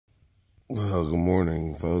Well, good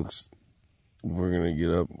morning, folks. We're going to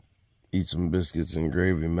get up, eat some biscuits and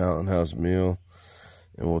gravy Mountain House meal,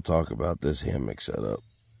 and we'll talk about this hammock setup.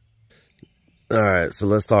 All right, so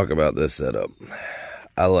let's talk about this setup.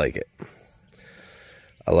 I like it.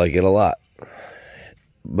 I like it a lot.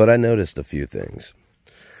 But I noticed a few things.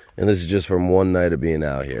 And this is just from one night of being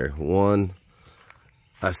out here. One,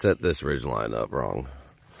 I set this ridge line up wrong.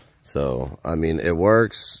 So, I mean, it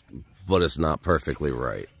works, but it's not perfectly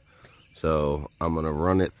right. So I'm going to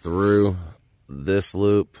run it through this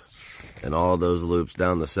loop and all those loops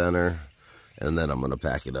down the center, and then I'm going to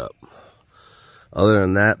pack it up. Other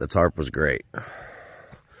than that, the tarp was great.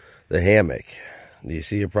 The hammock. Do you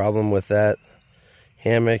see a problem with that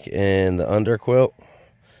hammock and the underquilt?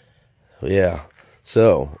 Yeah.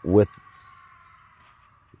 So with...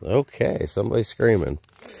 Okay, somebody's screaming.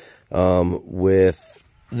 With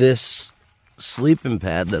this sleeping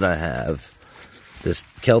pad that I have, this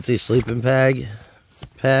Kelty sleeping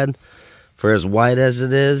pad, for as wide as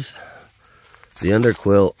it is, the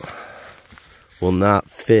underquilt will not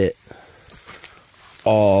fit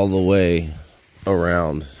all the way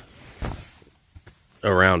around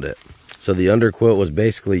it. So the underquilt was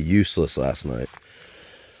basically useless last night.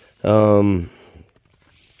 The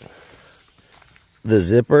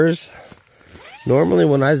zippers, normally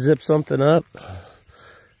when I zip something up,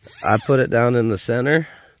 I put it down in the center,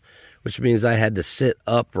 which means I had to sit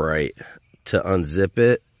upright to unzip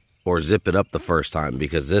it or zip it up the first time,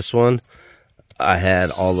 because this one I had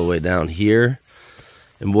all the way down here.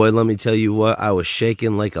 And boy, let me tell you what, I was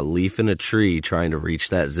shaking like a leaf in a tree trying to reach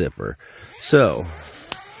that zipper. So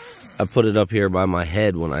I put it up here by my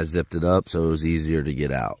head when I zipped it up, so it was easier to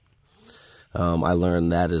get out. I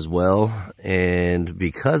learned that as well. And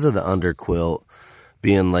because of the underquilt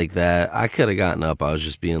being like that, I could have gotten up. I was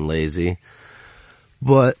just being lazy.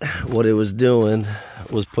 But what it was doing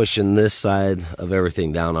was pushing this side of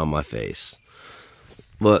everything down on my face.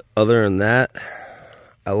 But other than that,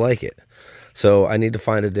 I like it. So I need to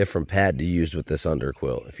find a different pad to use with this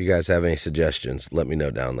underquilt. If you guys have any suggestions, let me know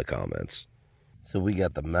down in the comments. So we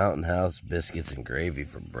got the Mountain House biscuits and gravy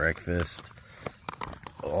for breakfast.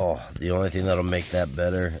 Oh, the only thing that'll make that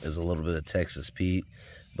better is a little bit of Texas Pete,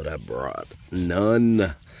 but I brought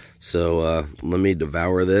none. So let me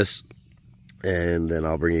devour this, and then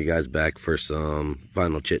I'll bring you guys back for some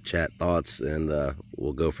final chit-chat thoughts, and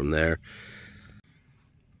we'll go from there.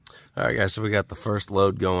 All right, guys, so we got the first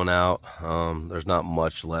load going out. There's not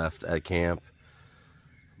much left at camp,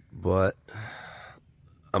 but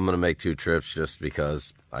I'm going to make 2 trips just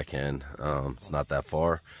because I can. It's not that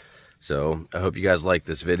far. So I hope you guys like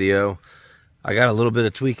this video. I got a little bit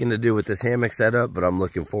of tweaking to do with this hammock setup, but I'm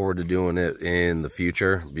looking forward to doing it in the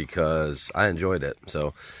future because I enjoyed it.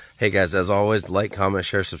 So, hey guys, as always, like, comment,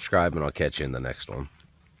 share, subscribe, and I'll catch you in the next one.